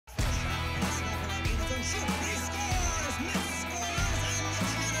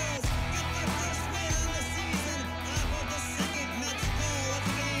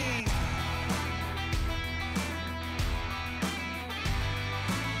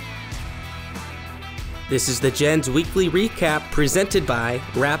This is the Gens Weekly Recap presented by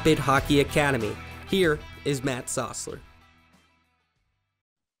Rapid Hockey Academy. Here is Matt Sosler.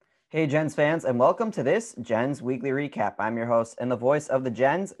 Hey Gens fans, and welcome to this Gens Weekly Recap. I'm your host and the voice of the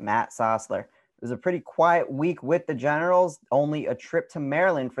Gens, Matt Sosler. It was a pretty quiet week with the Generals, only a trip to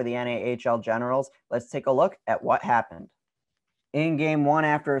Maryland for the NAHL Generals. Let's take a look at what happened. In Game 1,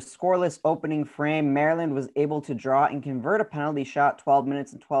 after a scoreless opening frame, Maryland was able to draw and convert a penalty shot 12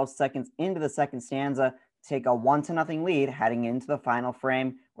 minutes and 12 seconds into the second stanza to take a 1-0 lead heading into the final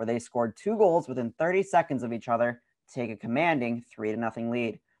frame, where they scored 2 goals within 30 seconds of each other to take a commanding 3-0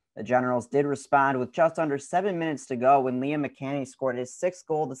 lead. The Generals did respond with just under 7 minutes to go when Liam McCanny scored his 6th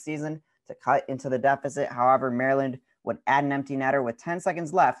goal of the season to cut into the deficit. However, Maryland would add an empty netter with 10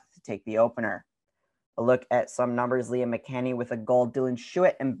 seconds left to take the opener. A look at some numbers: Liam McCanny with a goal, Dylan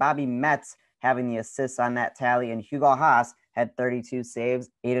Schuett and Bobby Metz having the assists on that tally, and Hugo Haas had 32 saves.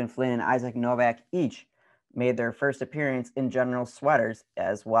 Aiden Flynn and Isaac Novak each made their first appearance in General sweaters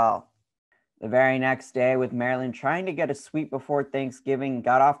as well. The very next day, with Maryland trying to get a sweep before Thanksgiving,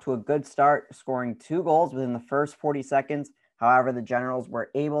 got off to a good start, scoring 2 goals within the first 40 seconds. However, the Generals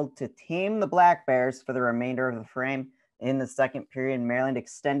were able to tame the Black Bears for the remainder of the frame. In the second period, Maryland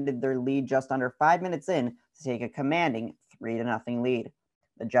extended their lead just under 5 minutes in to take a commanding 3-0 lead.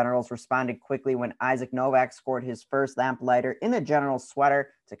 The Generals responded quickly when Isaac Novak scored his first lamplighter in the Generals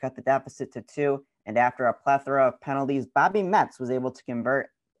sweater to cut the deficit to 2. And after a plethora of penalties, Bobby Metz was able to convert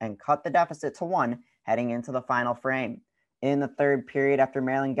and cut the deficit to 1 heading into the final frame. In the third period, after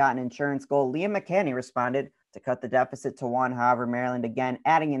Maryland got an insurance goal, Liam McCanny responded to cut the deficit to 1. However, Maryland again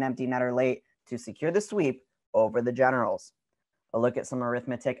adding an empty netter late to secure the sweep over the Generals. A look at some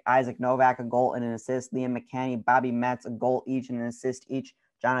arithmetic: Isaac Novak, a goal and an assist; Liam McCanny, Bobby Metz, a goal each and an assist each;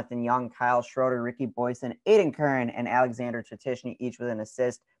 Jonathan Young, Kyle Schroeder, Ricky Boyson, Aiden Curran, and Alexander Tretishny each with an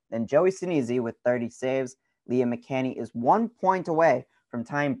assist. Then Joey Sinise with 30 saves. Liam McCanny is 1 point away from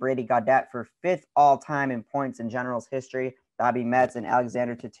tying Brady Gaudet for 5th all-time in points in Generals history. Bobby Metz and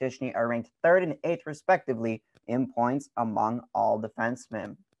Alexander Tretishny are ranked 3rd and 8th respectively in points among all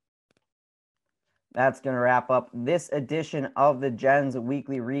defensemen. That's going to wrap up this edition of the Gens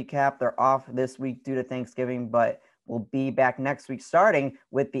Weekly Recap. They're off this week due to Thanksgiving, but we'll be back next week starting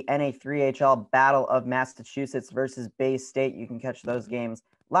with the NA3HL Battle of Massachusetts versus Bay State. You can catch those games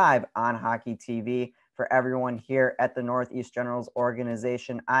live on Hockey TV. For everyone here at the Northeast Generals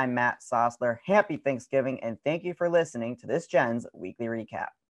organization, I'm Matt Sosler. Happy Thanksgiving, and thank you for listening to this Gens Weekly Recap.